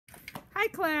Hi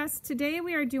class, today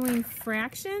we are doing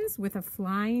fractions with a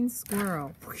flying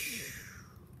squirrel.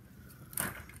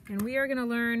 And we are going to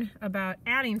learn about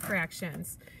adding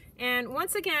fractions. And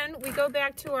once again, we go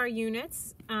back to our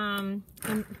units and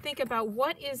think about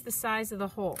what is the size of the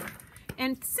whole.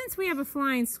 And since we have a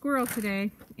flying squirrel today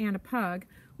and a pug,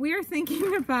 we are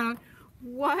thinking about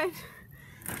where'd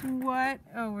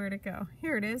it go?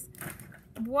 Here it is.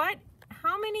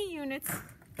 How many units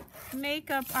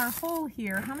make up our whole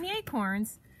here? How many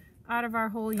acorns out of our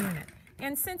whole unit?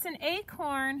 And since an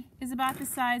acorn is about the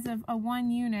size of a 1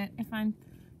 unit, if I'm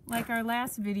like our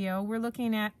last video, we're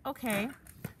looking at, okay,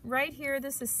 right here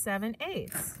this is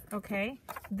 7/8, okay?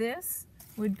 This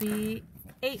would be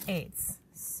 8/8.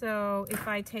 So if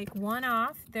I take 1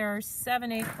 off, there are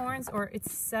 7 acorns, or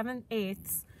it's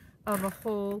 7/8 of a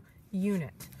whole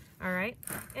unit. All right,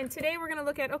 and today we're going to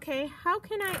look at, okay, how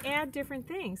can I add different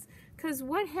things? Because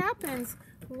what happens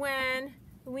when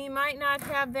we might not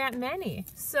have that many?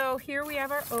 So here we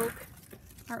have our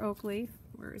oak leaf.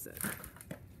 Where is it?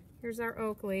 Here's our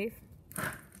oak leaf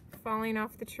falling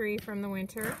off the tree from the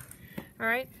winter. All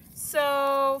right,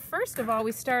 so first of all,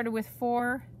 we started with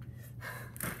 4.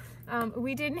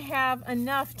 We didn't have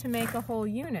enough to make a whole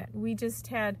unit. We just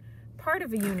had part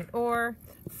of a unit, or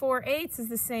 4/8 is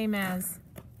the same as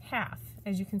half,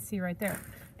 as you can see right there.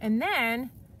 And then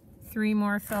 3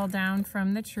 more fell down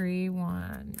from the tree.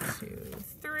 1, 2,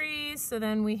 3. So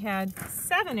then we had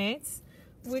 7/8,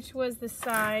 which was the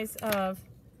size of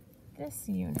this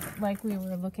unit, like we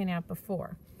were looking at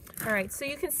before. All right, so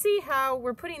you can see how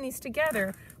we're putting these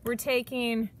together. We're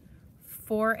taking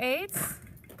 4/8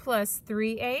 plus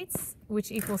 3/8, which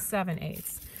equals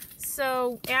 7/8.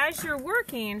 So as you're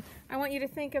working, I want you to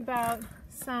think about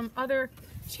some other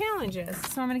challenges.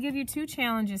 So I'm going to give you 2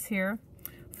 challenges here.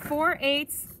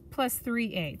 4/8 plus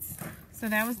 3/8. So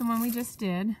that was the one we just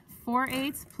did.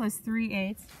 4/8 plus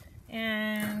 3/8.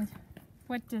 And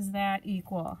what does that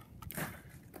equal?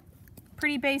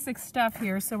 Pretty basic stuff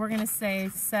here. So we're going to say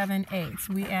 7/8.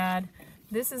 We add,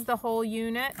 this is the whole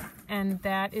unit, and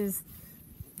that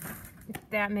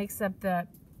makes up the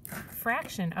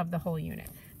fraction of the whole unit.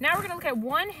 Now we're going to look at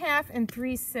 1/2 and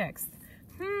 3/6.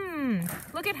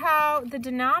 Look at how the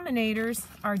denominators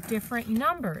are different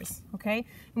numbers, okay?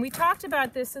 And we talked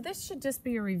about this, so this should just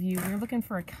be a review. We're looking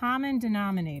for a common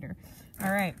denominator.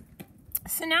 All right,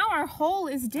 so now our whole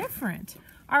is different.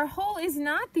 Our whole is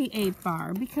not the 8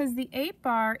 bar, because the 8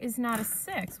 bar is not a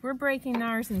 6. We're breaking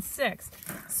ours in 6.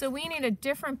 So we need a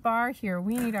different bar here.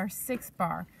 We need our 6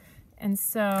 bar. And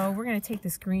so we're going to take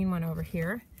this green one over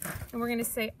here, and we're going to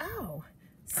say, oh,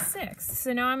 6.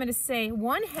 So now I'm going to say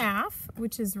 1/2,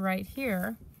 which is right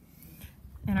here,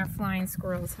 and our flying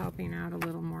squirrel is helping out a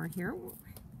little more here.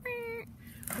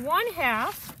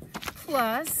 1/2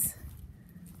 plus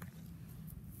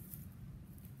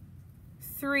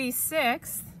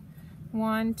 3/6.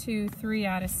 1, 2, 3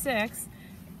 out of 6,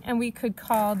 and we could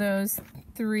call those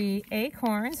 3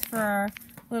 acorns for our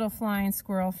little flying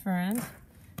squirrel friend.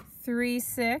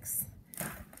 3/6.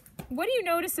 What do you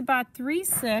notice about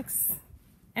 3/6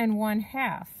 and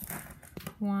 1/2?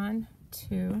 1,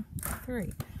 2,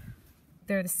 3.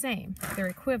 They're the same. They're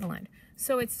equivalent.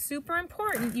 So it's super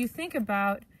important you think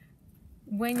about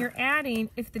when you're adding,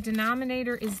 if the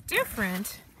denominator is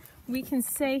different, we can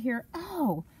say here,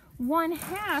 oh,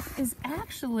 1/2 is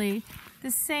actually the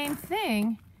same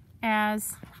thing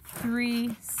as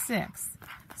 3/6.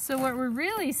 So what we're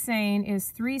really saying is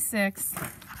 3/6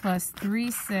 plus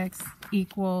 3/6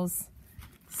 equals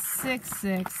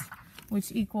 6/6,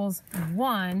 which equals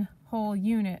 1 whole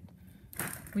unit,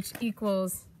 which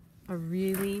equals a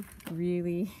really,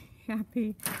 really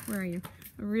happy, where are you?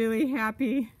 A really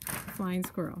happy flying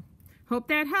squirrel. Hope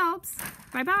that helps.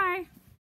 Bye-bye.